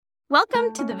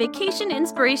Welcome to the Vacation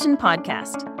Inspiration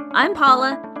Podcast. I'm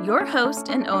Paula, your host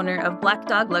and owner of Black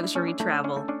Dog Luxury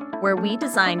Travel, where we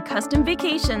design custom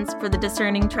vacations for the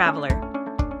discerning traveler.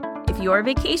 If your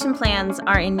vacation plans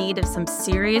are in need of some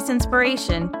serious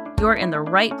inspiration, you're in the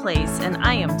right place, and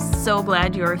I am so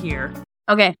glad you're here.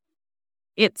 Okay,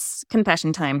 it's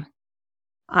confession time.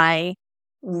 I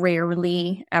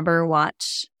rarely ever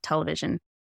watch television.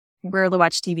 Rarely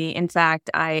watch TV. In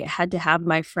fact, I had to have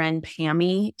my friend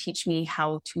Pammy teach me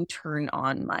how to turn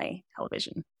on my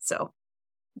television. So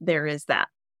there is that.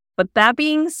 But that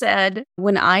being said,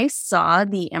 when I saw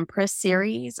the Empress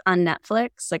series on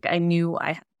Netflix, I knew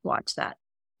I had to watch that.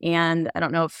 And I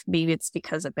don't know if maybe it's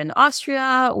because I've been to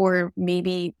Austria, or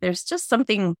maybe there's just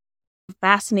something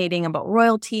fascinating about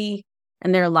royalty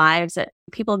and their lives that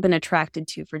people have been attracted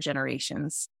to for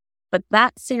generations. But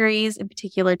that series in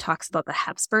particular talks about the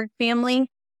Habsburg family.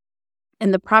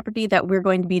 And the property that we're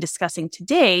going to be discussing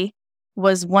today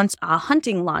was once a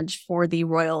hunting lodge for the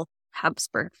royal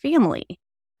Habsburg family.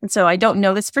 And so I don't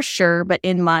know this for sure, but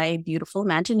in my beautiful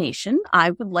imagination,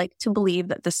 I would like to believe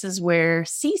that this is where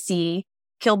Cece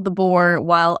killed the boar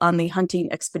while on the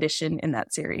hunting expedition in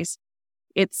that series.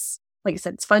 It's, like I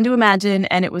said, it's fun to imagine,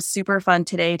 and it was super fun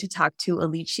today to talk to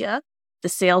Alicia, the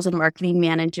sales and marketing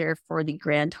manager for the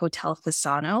Grand Hotel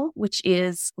Fasano, which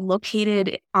is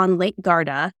located on Lake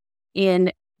Garda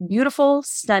in beautiful,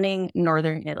 stunning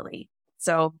northern Italy.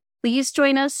 So please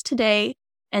join us today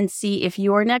and see if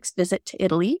your next visit to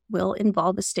Italy will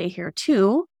involve a stay here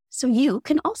too, so you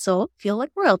can also feel like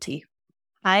royalty.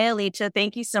 Hi, Alicia.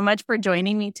 Thank you so much for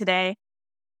joining me today.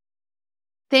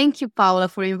 Thank you, Paula,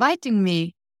 for inviting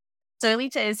me. So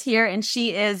Alicia is here, and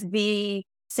she is the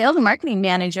sales and marketing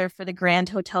manager for the Grand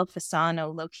Hotel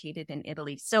Fasano located in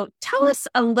Italy. So tell us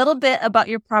a little bit about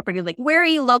your property. Where are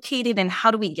you located and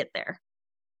how do we get there?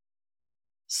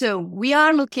 So we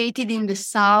are located in the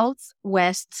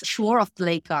southwest shore of the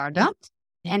Lake Garda,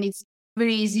 and it's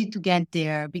very easy to get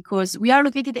there because we are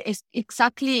located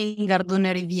exactly in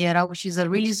Gardone Riviera, which is a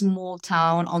really small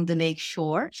town on the lake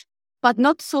shore, but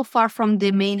not so far from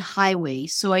the main highway.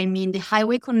 So I mean the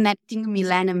highway connecting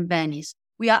Milan and Venice.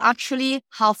 We are actually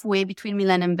halfway between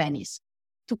Milan and Venice.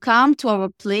 To come to our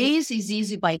place is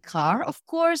easy by car, of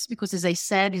course, because as I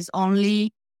said, it's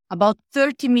only about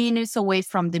 30 minutes away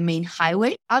from the main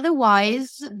highway.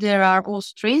 Otherwise, there are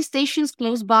also train stations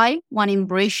close by, one in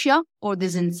Brescia or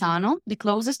Desenzano, the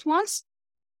closest ones.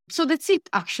 So that's it,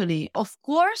 actually. Of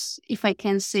course, if I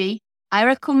can say, I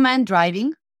recommend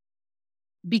driving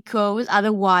because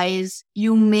otherwise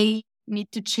you may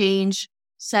need to change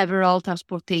several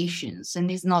transportations,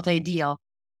 and it's not ideal.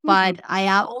 But I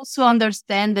also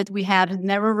understand that we have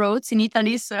narrow roads in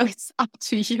Italy, so it's up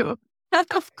to you.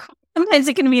 Of course. Sometimes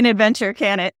it can be an adventure,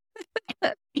 can it?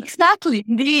 Exactly,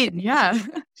 indeed, yeah.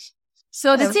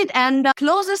 So that's it. And the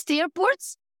closest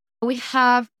airports, we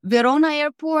have Verona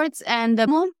Airport and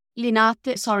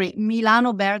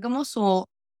Milano Bergamo. So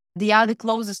they are the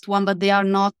closest one, but they are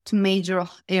not major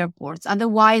airports.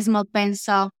 Otherwise,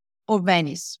 Malpensa or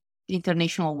Venice, the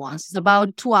international ones. It's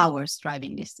about 2 hours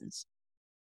driving distance.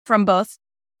 From both?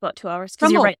 About 2 hours?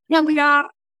 From you're both. right. Yeah, we are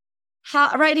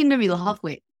right in the middle,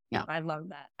 halfway. Yeah, I love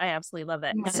that. I absolutely love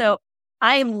that. Yeah. So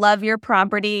I love your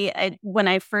property. When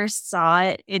I first saw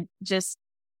it,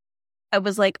 I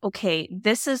was like, okay,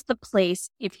 this is the place.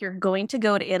 If you're going to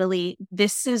go to Italy,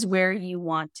 this is where you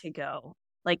want to go.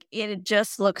 It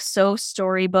just looks so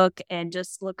storybook and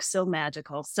just looks so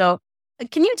magical. So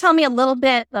can you tell me a little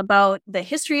bit about the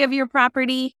history of your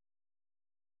property?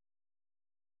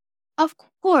 Of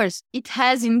course, it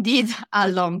has indeed a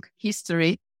long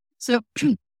history. So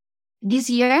this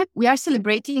year, we are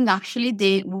celebrating actually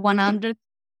the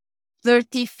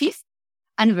 135th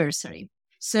anniversary.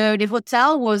 So the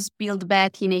hotel was built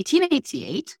back in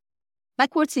 1888.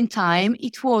 Backwards in time,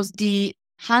 it was the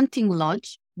hunting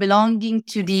lodge belonging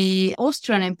to the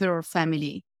Austrian emperor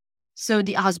family. So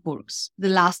the Habsburgs, the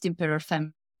last emperor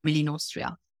family in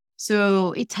Austria.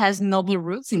 So it has noble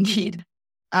roots indeed.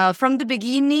 From the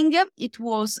beginning, it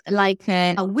was like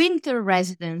a winter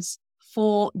residence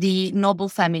for the noble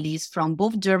families from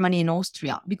both Germany and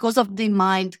Austria because of the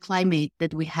mild climate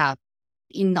that we have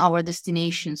in our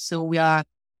destination. So we have,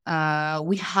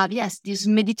 this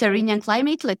Mediterranean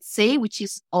climate, let's say, which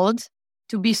is odd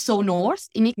to be so north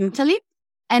in Italy.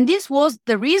 And this was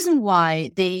the reason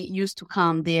why they used to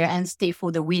come there and stay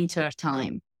for the winter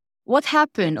time. What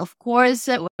happened? Of course,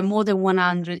 more than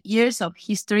 100 years of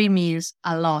history means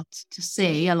a lot to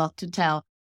say, a lot to tell.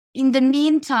 In the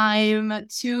meantime,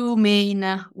 2 main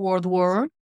world wars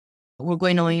were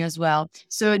going on as well.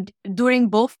 So during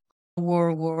both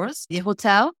world wars, the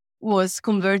hotel was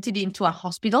converted into a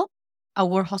hospital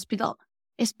our hospital,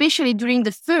 especially during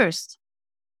the First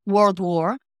World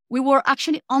War. We were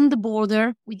actually on the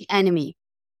border with the enemy.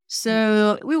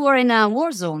 So we were in a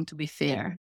war zone, to be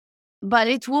fair. But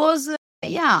it was,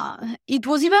 it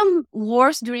was even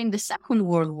worse during the Second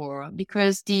World War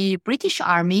because the British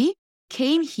Army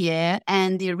came here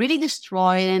and they really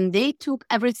destroyed and they took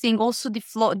everything, also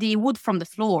the wood from the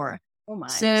floor. Oh my.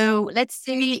 So let's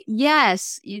say,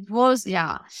 yes, it was,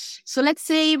 yeah. So let's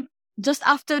say just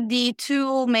after the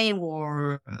two main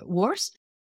wars,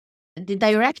 the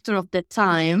director of the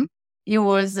time, he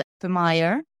was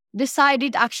Meyer,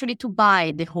 decided actually to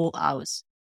buy the whole house.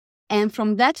 And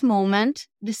from that moment,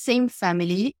 the same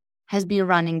family has been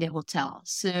running the hotel.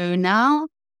 So now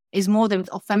it's more than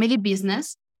a family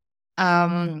business.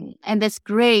 And that's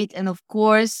great. And of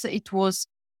course, it was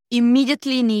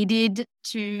immediately needed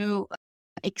to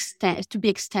be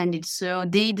extended. So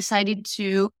they decided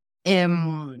to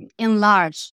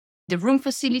enlarge the room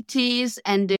facilities,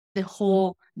 and the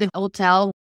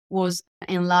hotel was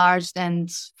enlarged. And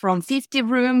from 50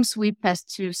 rooms, we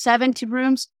passed to 70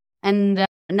 rooms. And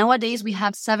nowadays we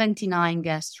have 79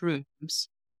 guest rooms.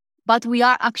 But we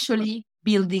are actually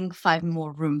building 5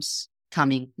 more rooms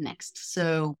coming next.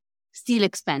 So still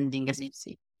expanding, as you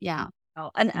see. Yeah.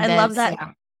 Oh, and I love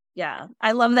that. Yeah.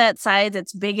 I love that size.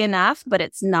 It's big enough, but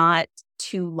it's not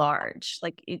too large.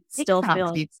 Like it still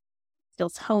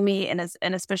feels homey, and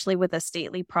especially with a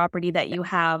stately property that you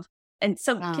have. And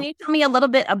so can you tell me a little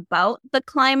bit about the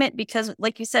climate? Because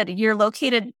like you said, you're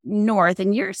located north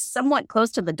and you're somewhat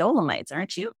close to the Dolomites,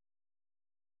 aren't you?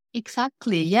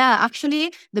 Exactly. Yeah.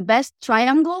 Actually, the best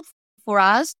triangle for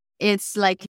us, it's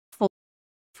like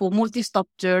for multi-stop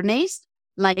journeys,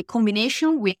 like a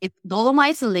combination with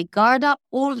Dolomites and Lake Garda,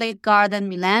 or Lake Garda and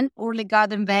Milan, or Lake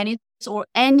Garda and Venice, or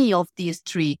any of these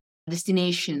 3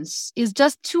 destinations. Is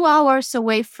just 2 hours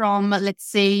away from, let's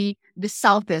say, the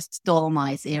southeast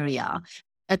Dolomites area,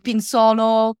 at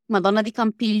Pinzolo, Madonna di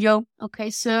Campiglio.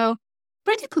 Okay, so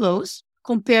pretty close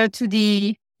compared to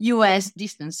the US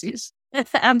distances.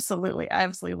 Absolutely. I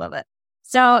absolutely love it.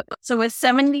 So with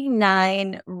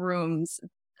 79 rooms,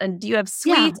 do you have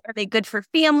suites? Yeah. Are they good for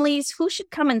families? Who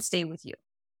should come and stay with you?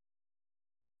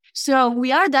 So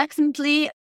we are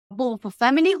definitely both a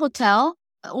family hotel,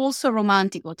 also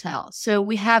romantic hotel. So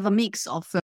we have a mix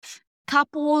of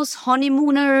couples,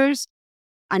 honeymooners,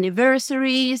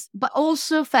 anniversaries, but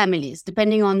also families,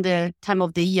 depending on the time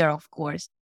of the year, of course.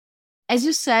 As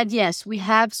you said, yes, we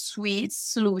have suite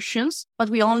solutions, but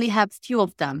we only have few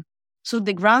of them. So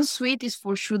the grand suite is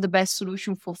for sure the best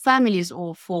solution for families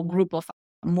or for a group of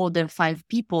more than 5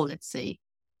 people, let's say,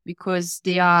 because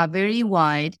they are very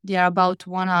wide. They are about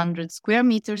 100 square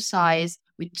meter size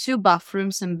with 2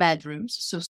 bathrooms and bedrooms.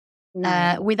 So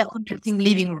with a connecting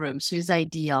living room. So it's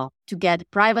ideal to get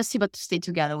privacy, but to stay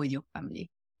together with your family.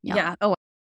 Yeah. Oh,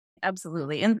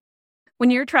 absolutely. And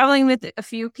when you're traveling with a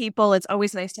few people, it's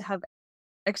always nice to have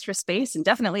extra space and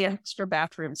definitely extra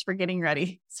bathrooms for getting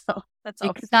ready. So that's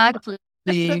exactly.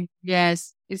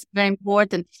 Yes, it's very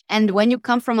important. And when you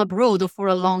come from abroad or for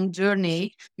a long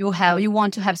journey, you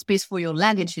want to have space for your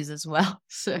luggages as well.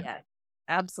 So yeah,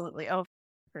 absolutely. Oh,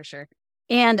 for sure.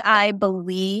 And I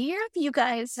believe you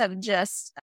guys have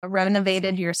just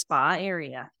renovated your spa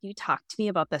area. You talk to me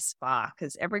about the spa,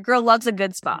 because every girl loves a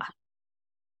good spa.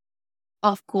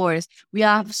 Of course, we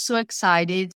are so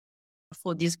excited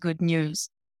for this good news.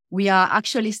 We are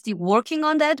actually still working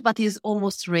on that, but it's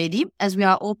almost ready, as we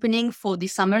are opening for the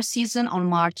summer season on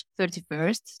March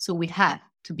 31st. So we have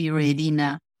to be ready in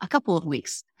a couple of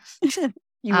weeks.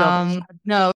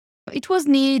 No, it was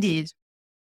needed.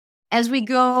 As we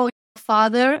go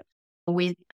further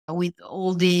with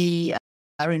all the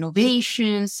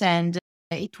renovations, and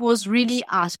it was really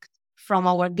asked from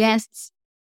our guests.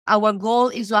 Our goal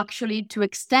is actually to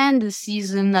extend the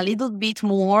season a little bit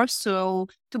more, so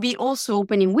to be also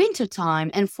open in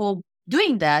wintertime. And for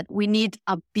doing that, we need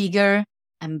a bigger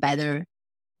and better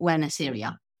wellness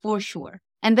area, for sure.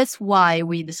 And that's why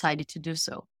we decided to do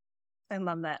so. I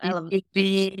love that.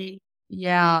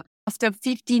 Yeah. After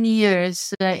 15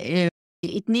 years,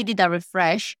 it needed a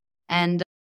refresh. And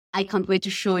I can't wait to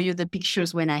show you the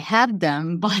pictures when I have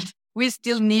them, but we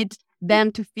still need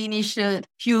them to finish a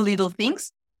few little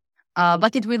things.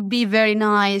 But it will be very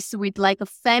nice with like a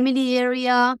family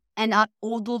area and an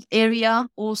adult area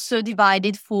also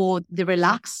divided for the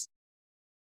relax.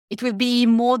 It will be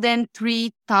more than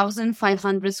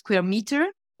 3,500 square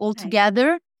meter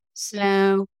altogether. Nice.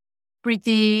 So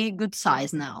pretty good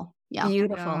size now. Yeah.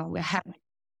 Beautiful. We're happy.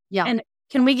 Yeah. And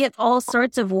can we get all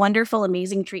sorts of wonderful,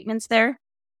 amazing treatments there?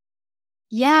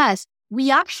 Yes.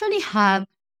 We actually have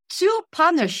 2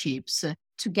 partnerships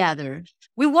together.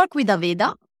 We work with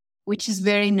Aveda, which is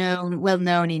well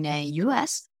known in the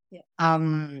US. Yeah.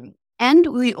 And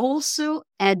we also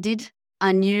added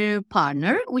a new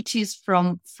partner, which is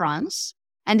from France,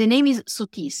 and the name is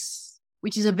Sotis,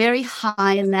 which is a very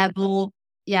high level.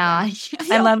 Yeah,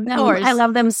 I love of them. course. I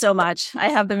love them so much. I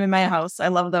have them in my house. I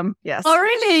love them. Yes. Oh,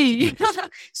 really?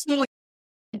 So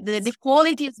the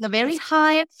quality is very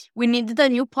high. We needed a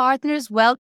new partner as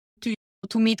well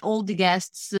to meet all the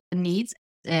guests' needs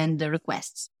and the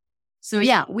requests. So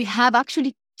yeah, we have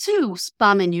actually 2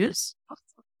 spa menus,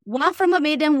 one from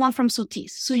Aveda and one from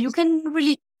Sotis. So you can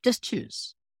really just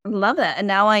choose. Love that. And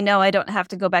now I know I don't have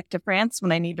to go back to France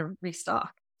when I need to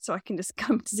restock. So I can just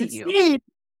come see That's you. it.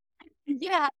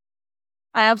 Yeah.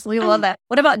 I absolutely love that.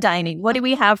 What about dining? What do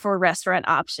we have for restaurant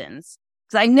options?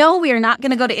 Because I know we are not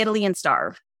going to go to Italy and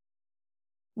starve.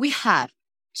 We have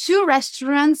 2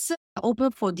 restaurants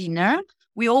open for dinner.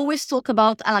 We always talk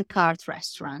about a la carte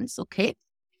restaurants, okay?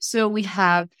 So we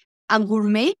have a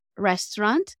gourmet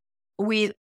restaurant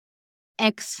with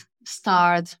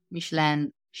X-starred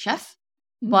Michelin chef.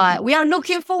 But we are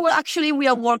looking forward. Actually, we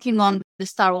are working on the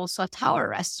star also at our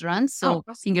restaurant. So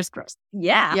fingers crossed.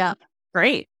 Yeah. Yeah.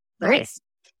 Great. Great.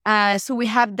 So we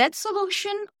have that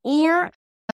solution or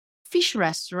fish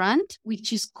restaurant,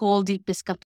 which is called the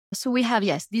Pescato. So we have,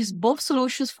 yes, these both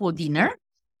solutions for dinner.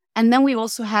 And then we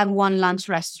also have one lunch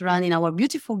restaurant in our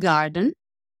beautiful garden,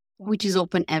 which is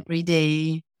open every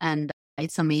day. And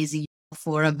it's amazing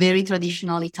for a very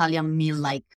traditional Italian meal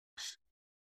like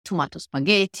tomato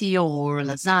spaghetti or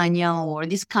lasagna or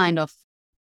this kind of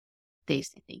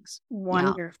tasty things.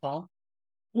 Wonderful.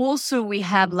 Yeah. Also, we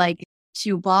have like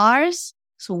 2 bars.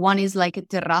 So one is like a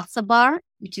terrazza bar,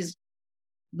 which is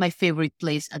my favorite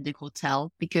place at the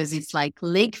hotel because it's like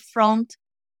lakefront.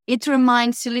 It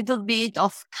reminds you a little bit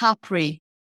of Capri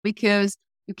because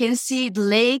you can see the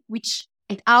lake, which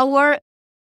at our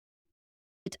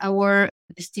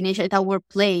destination, at our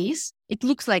place, it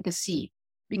looks like a sea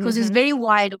because it's very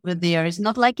wide over there. It's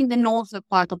not like in the northern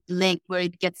part of the lake where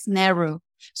it gets narrow.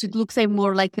 So it looks like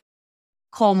more like a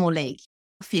Como lake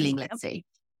feeling, let's say.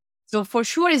 So for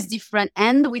sure it's different.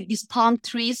 And with these palm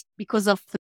trees, because of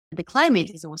the climate,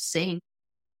 as I was saying,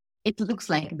 it looks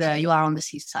like you are on the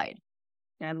seaside.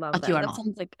 I love But that. you are That not.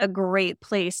 sounds like a great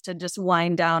place to just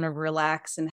wind down and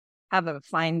relax and have a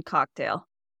fine cocktail.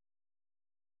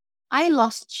 I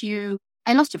lost you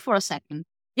for a second.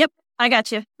 Yep, I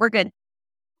got you. We're good.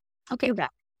 Okay, you're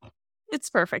back. It's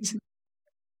perfect.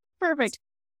 Perfect.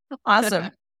 Awesome.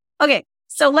 Okay,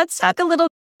 so let's talk a little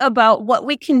about what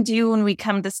we can do when we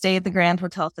come to stay at the Grand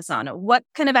Hotel Fasano. What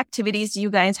kind of activities do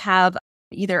you guys have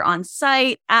either on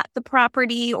site, at the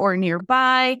property, or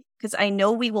nearby? Because I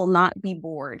know we will not be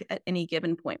bored at any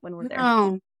given point when we're there.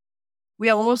 No. We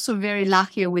are also very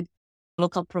lucky with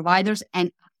local providers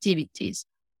and activities.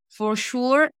 For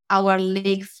sure, our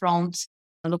lakefront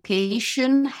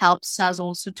location helps us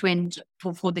also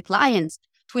for the clients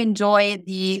to enjoy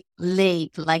the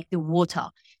lake, like the water.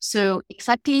 So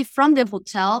exactly from the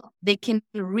hotel, they can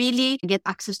really get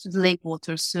access to the lake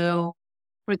water. So,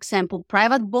 for example,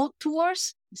 private boat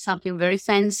tours, something very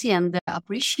fancy and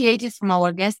appreciated from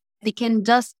our guests. They can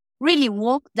just really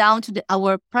walk down to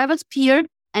our private pier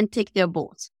and take their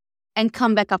boats and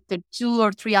come back after 2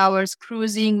 or 3 hours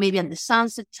cruising, maybe at the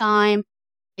sunset time.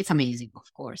 It's amazing,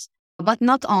 of course. But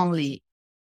not only,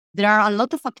 there are a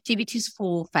lot of activities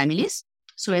for families.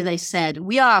 So as I said,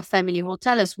 we are a family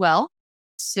hotel as well.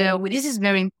 So this is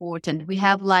very important. We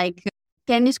have like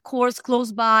tennis courts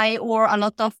close by or a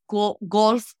lot of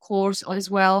golf course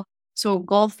as well. So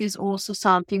golf is also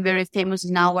something very famous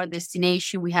in our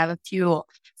destination. We have a few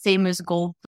famous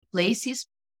golf places,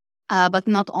 but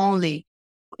not only.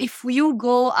 If you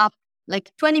go up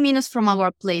like 20 minutes from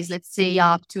our place, let's say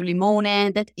up to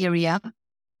Limone, that area,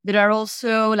 there are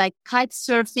also like kite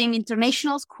surfing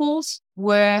international schools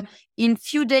where in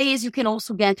few days you can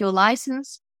also get your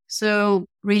license. So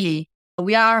really,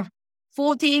 we are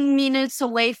 14 minutes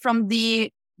away from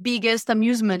the biggest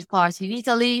amusement park in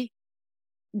Italy,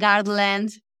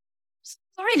 Gardaland. So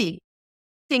really,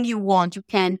 anything you want, you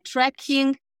can.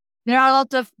 Trekking. There are a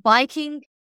lot of biking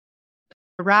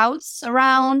routes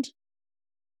around.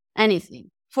 Anything.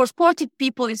 For sporty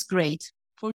people, it's great.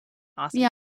 Awesome. Yeah.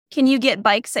 Can you get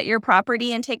bikes at your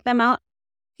property and take them out?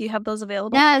 Do you have those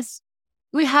available? Yes.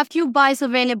 We have few bikes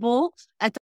available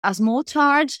at a small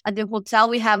charge. At the hotel,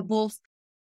 we have both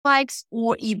bikes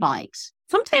or e-bikes.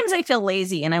 Sometimes I feel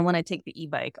lazy and I want to take the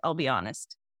e-bike, I'll be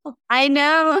honest. I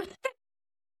know.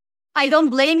 I don't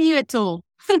blame you at all.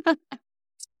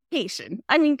 Patient.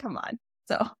 I mean, come on.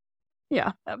 So,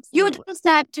 yeah, You absolutely. just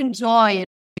have to enjoy it.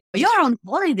 You're on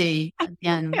holiday at the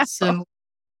end. Yeah. So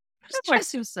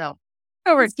stress yourself.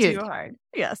 Don't work It's good. too hard.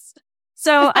 Yes.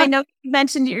 So I know you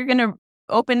mentioned you're going to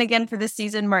open again for the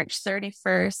season March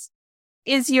 31st.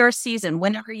 Is your season?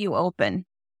 When are you open?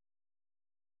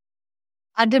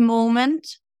 At the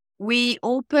moment, we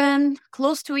open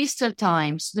close to Easter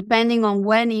times, depending on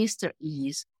when Easter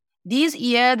is. This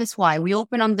year, that's why we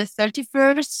open on the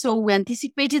 31st. So we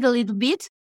anticipated a little bit.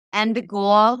 And the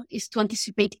goal is to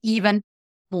anticipate even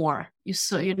more.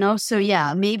 So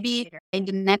yeah, maybe in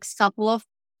the next couple of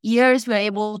years, we're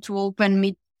able to open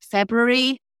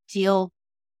mid-February till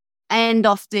end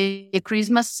of the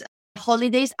Christmas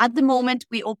holidays. At the moment,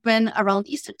 we open around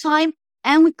Easter time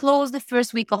and we close the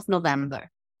first week of November.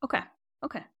 Okay.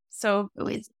 So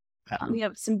we have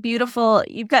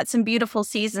you've got some beautiful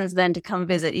seasons then to come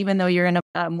visit, even though you're in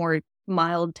a more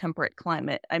mild temperate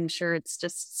climate. I'm sure it's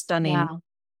just stunning. Yeah.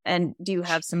 And do you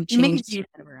have some changes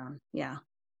around? Yeah.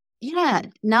 Yeah.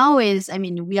 Now we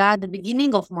are at the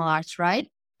beginning of March, right?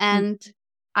 And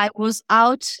I was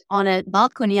out on a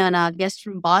balcony, on a guest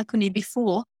room balcony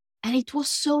before, and it was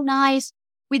so nice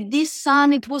with this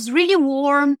sun. It was really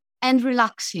warm and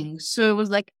relaxing. So it was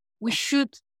like, we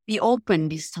should be open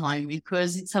this time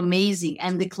because it's amazing.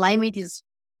 And the climate is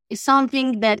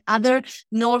something that other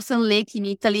northern lake in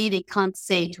Italy, they can't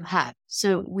say to have.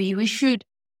 So we should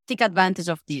take advantage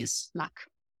of this luck.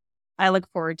 I look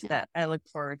forward to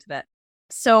that.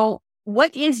 So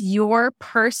what is your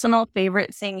personal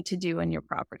favorite thing to do on your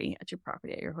property, at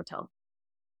your hotel?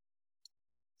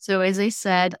 So as I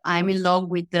said, I'm in love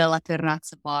with the La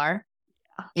Terrazza bar.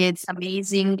 It's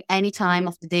amazing any time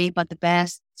of the day, but the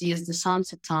best is the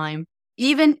sunset time.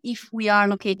 Even if we are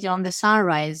located on the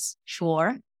sunrise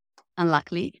shore,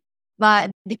 unluckily,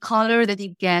 but the color that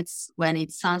it gets when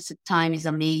it's sunset time is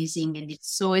amazing. And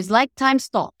it's like time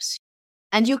stops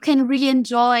and you can really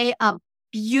enjoy a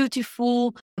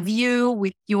beautiful view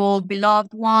with your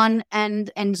beloved one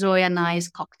and enjoy a nice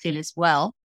cocktail as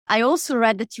well. I also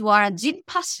read that you are a gin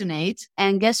passionate,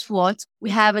 and guess what? We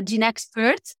have a gin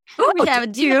expert. We have a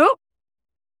gin.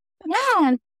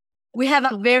 Yeah, we have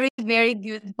a very, very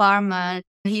good barman.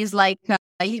 He's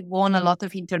he won a lot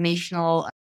of international,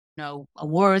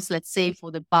 awards, let's say,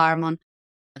 for the barman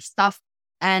stuff,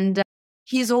 and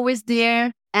he's always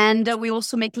there. And we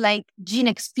also make gin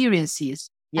experiences,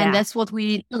 and that's what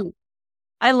we do.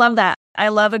 I love that. I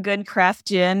love a good craft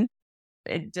gin.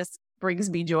 It just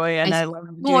brings me joy, and I love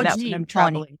doing that when I'm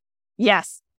traveling.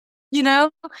 Yes.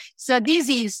 So this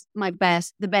is the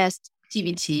best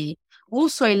activity.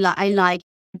 Also, I like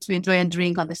to enjoy and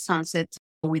drink on the sunset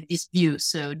with this view.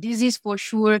 So this is for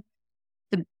sure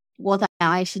what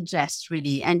I suggest,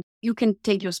 really. And you can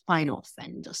take your spine off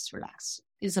and just relax.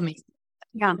 It's amazing.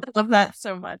 Yeah. I love that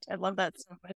so much.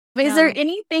 But is there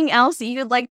anything else that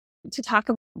you'd like to talk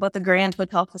about the Grand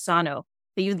Hotel Fasano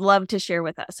that you'd love to share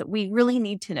with us that we really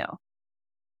need to know?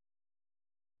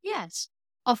 Yes,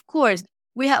 of course.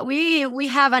 We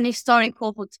have an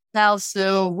historical hotel,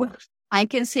 so I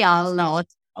can say a lot.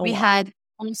 We had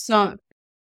also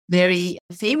very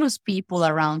famous people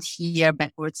around here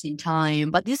backwards in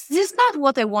time, but this is not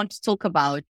what I want to talk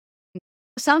about.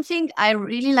 Something I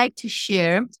really like to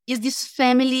share is this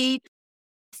family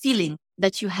feeling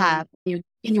that you have when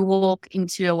you walk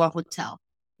into our hotel.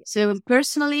 So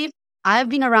personally, I've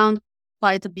been around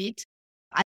quite a bit.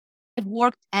 I've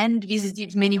worked and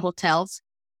visited many hotels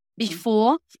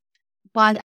before,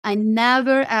 but I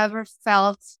never ever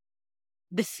felt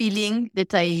the feeling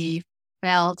that I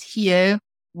felt here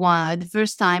the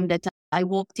first time that I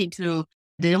walked into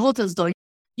the hotel's door.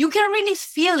 You can really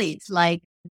feel it, like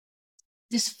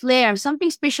this flair, something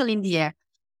special in the air.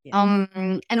 Yeah.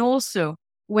 And also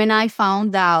when I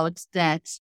found out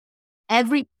that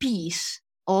every piece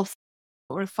of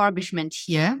refurbishment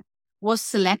here was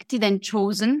selected and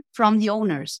chosen from the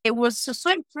owners. I was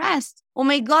so impressed. Oh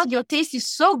my God, your taste is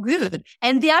so good.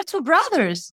 And they are two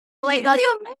brothers.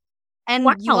 And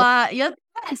wow. You're the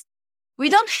best. We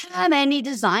don't have any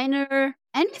designer,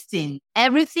 anything.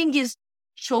 Everything is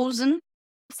chosen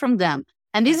from them.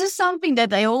 And this is something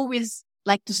that I always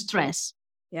like to stress.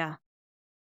 Yeah.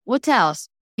 What else?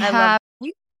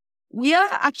 We are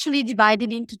actually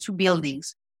divided into two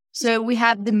buildings. So we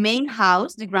have the main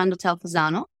house, the Grand Hotel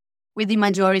Fasano, with the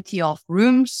majority of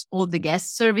rooms, all the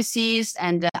guest services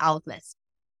and outlets.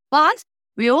 But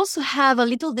we also have a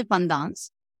little dépendance.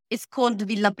 It's called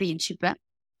Villa Principe.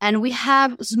 And we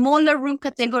have smaller room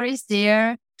categories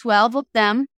there, 12 of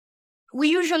them. We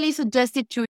usually suggest it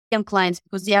to young clients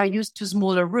because they are used to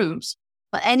smaller rooms.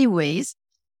 But anyways,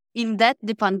 in that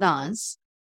dépendance,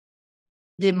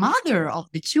 the mother of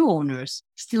the two owners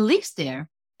still lives there.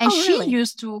 And she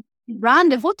used to run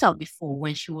the hotel before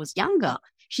when she was younger.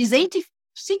 She's 80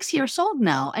 6 years old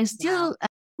now and still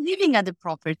living at the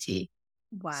property.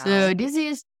 Wow. So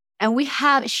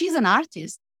she's an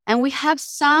artist, and we have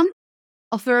some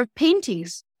of her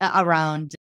paintings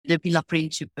around the Villa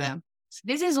Principe. So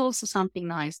this is also something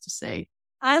nice to say.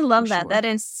 I love that. Sure. That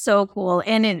is so cool.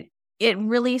 And it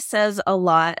really says a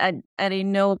lot. And I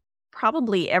know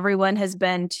probably everyone has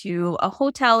been to a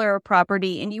hotel or a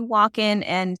property and you walk in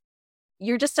and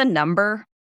you're just a number.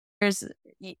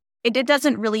 It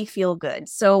doesn't really feel good.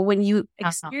 So when you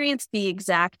experience the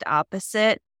exact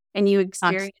opposite and you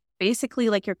experience basically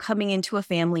like you're coming into a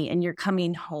family and you're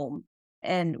coming home.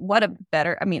 And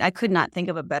I could not think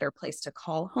of a better place to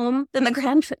call home than the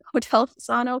Grand Hotel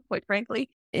Fasano, quite frankly.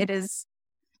 It's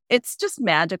just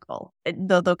magical.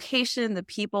 The location, the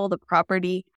people, the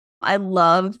property. I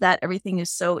love that everything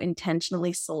is so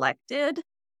intentionally selected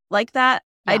like that.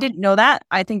 Yeah. I didn't know that.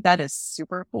 I think that is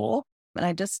super cool. And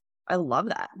I love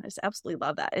that. I just absolutely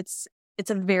love that. It's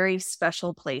a very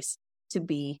special place to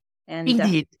be. And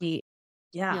indeed.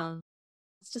 Yeah.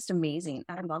 It's just amazing.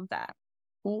 I love that.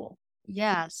 Cool.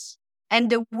 Yes. And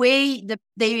the way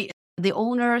the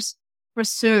owners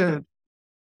preserve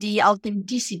the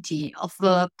authenticity of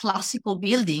the classical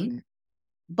building,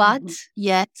 but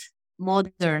yet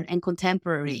modern and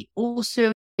contemporary.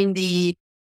 Also in the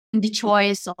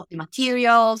choice of the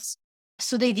materials.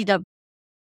 So they did a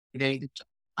very good job.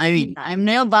 I mean, I'm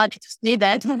not about to say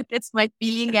that, but that's my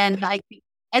feeling. And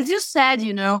as you said,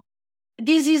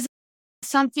 this is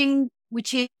something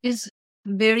which is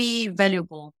very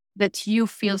valuable, that you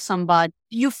feel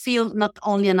not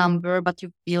only a number, but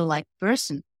you feel like a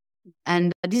person.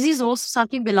 And this is also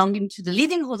something belonging to the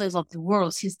leading hotels of the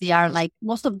world, since they are like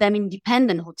most of them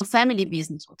independent hotels, family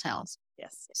business hotels.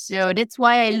 Yes. So that's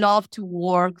why I love to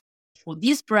work for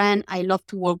this brand. I love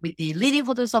to work with the leading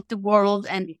hotels of the world,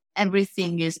 and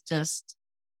everything is just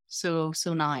so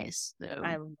nice. So.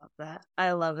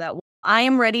 I love that. I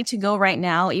am ready to go right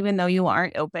now, even though you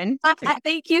aren't open.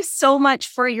 Thank you so much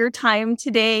for your time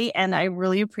today, and I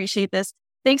really appreciate this.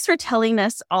 Thanks for telling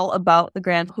us all about the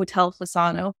Grand Hotel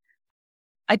Fasano.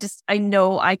 I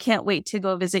know I can't wait to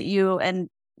go visit you and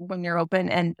when you're open,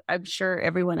 and I'm sure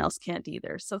everyone else can't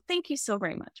either. So thank you so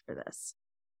very much for this.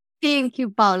 Thank you,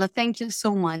 Paula. Thank you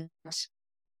so much.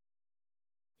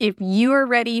 If you are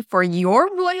ready for your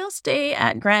royal stay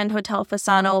at Grand Hotel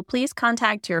Fasano, please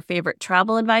contact your favorite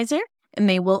travel advisor and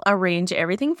they will arrange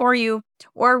everything for you,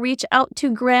 or reach out to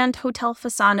Grand Hotel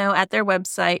Fasano at their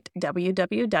website,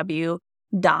 www.ghf.it.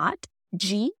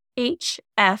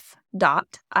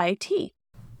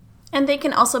 And they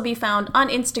can also be found on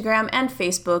Instagram and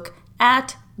Facebook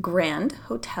at Grand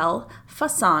Hotel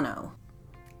Fasano.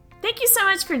 Thank you so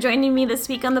much for joining me this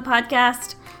week on the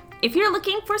podcast. If you're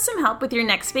looking for some help with your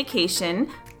next vacation,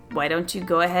 why don't you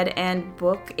go ahead and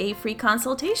book a free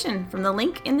consultation from the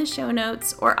link in the show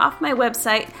notes or off my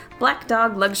website,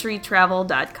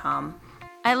 blackdogluxurytravel.com.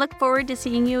 I look forward to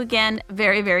seeing you again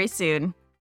very, very soon.